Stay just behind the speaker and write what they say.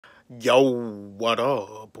Yo, what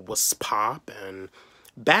up? What's poppin'?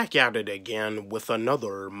 Back at it again with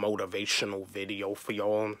another motivational video for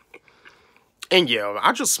y'all. And yeah,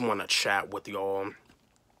 I just want to chat with y'all.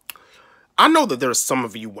 I know that there's some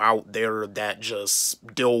of you out there that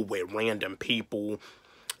just deal with random people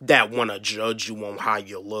that want to judge you on how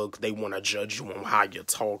you look. They want to judge you on how you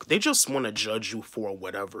talk. They just want to judge you for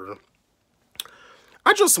whatever.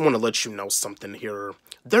 I just want to let you know something here.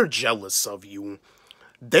 They're jealous of you.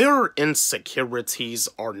 Their insecurities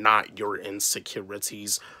are not your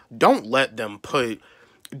insecurities. Don't let them put,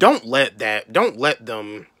 don't let that, don't let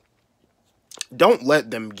them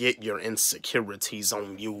get your insecurities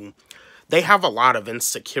on you. They have a lot of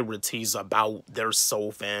insecurities about their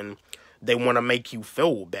self and they want to make you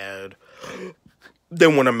feel bad. They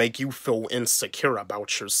want to make you feel insecure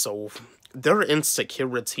about yourself. Their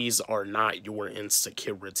insecurities are not your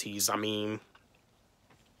insecurities. I mean,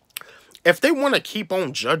 if they want to keep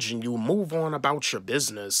on judging you, move on about your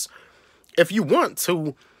business. If you want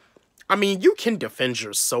to, I mean, you can defend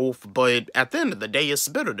yourself, but at the end of the day, it's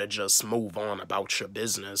better to just move on about your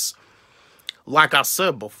business. Like I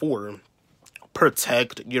said before,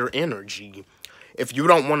 protect your energy. If you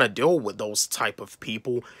don't want to deal with those type of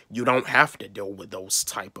people, you don't have to deal with those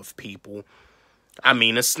type of people. I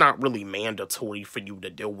mean, it's not really mandatory for you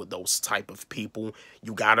to deal with those type of people.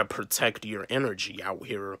 You gotta protect your energy out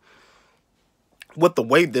here. With the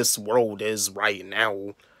way this world is right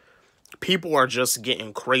now, people are just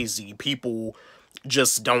getting crazy. People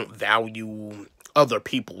just don't value other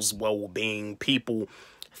people's well-being. People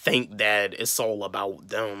think that it's all about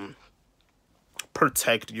them.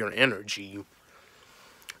 Protect your energy.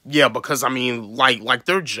 Yeah, because I mean, like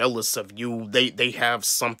they're jealous of you. They have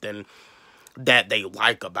something that they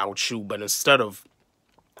like about you, but instead of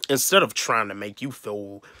trying to make you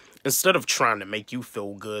feel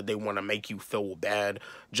good, they want to make you feel bad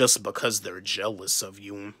just because they're jealous of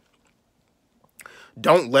you.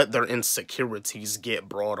 Don't let their insecurities get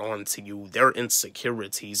brought on to you. Their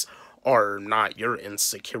insecurities are not your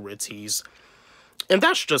insecurities. And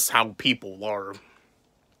that's just how people are.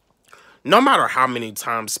 No matter how many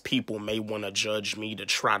times people may want to judge me to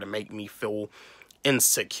try to make me feel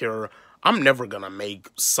insecure, I'm never going to make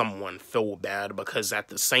someone feel bad, because at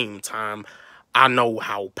the same time, I know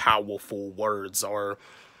how powerful words are,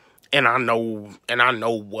 and I know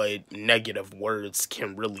what negative words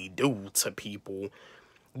can really do to people.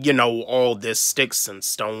 You know, all this sticks and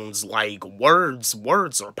stones, like words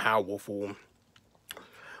are powerful.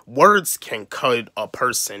 Words can cut a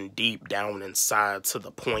person deep down inside to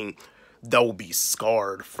the point they'll be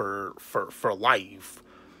scarred for life.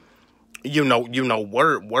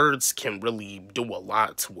 Words can really do a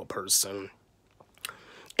lot to a person.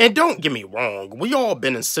 And don't get me wrong, we all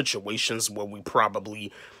been in situations where we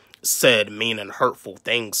probably said mean and hurtful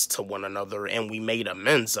things to one another and we made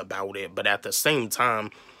amends about it. But at the same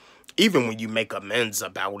time, even when you make amends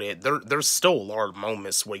about it, there's still are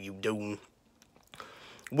moments where you do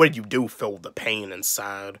feel the pain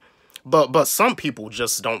inside. But some people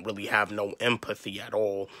just don't really have no empathy at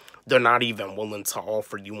all. They're not even willing to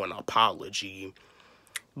offer you an apology.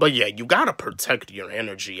 But yeah, you gotta protect your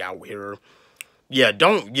energy out here. Yeah,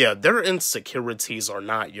 their insecurities are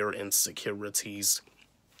not your insecurities.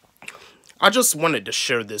 I just wanted to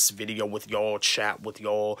share this video with y'all, chat with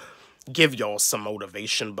y'all, give y'all some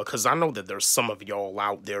motivation, because I know that there's some of y'all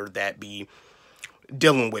out there that be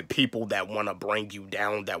dealing with people that want to bring you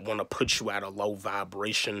down, that want to put you at a low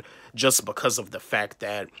vibration just because of the fact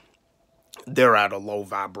that they're at a low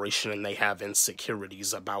vibration and they have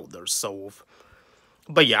insecurities about their self.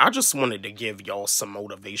 But yeah, I just wanted to give y'all some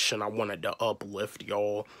motivation. I wanted to uplift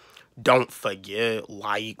y'all. Don't forget,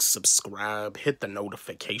 like, subscribe, hit the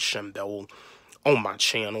notification bell on my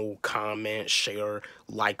channel, comment, share,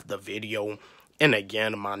 like the video. And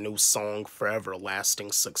again, my new song, Forever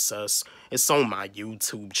Lasting Success, it's on my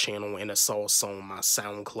YouTube channel and it's also on my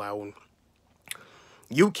SoundCloud.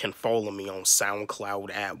 You can follow me on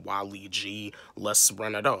SoundCloud at WallyG. Let's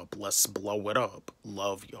run it up. Let's blow it up.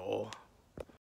 Love y'all.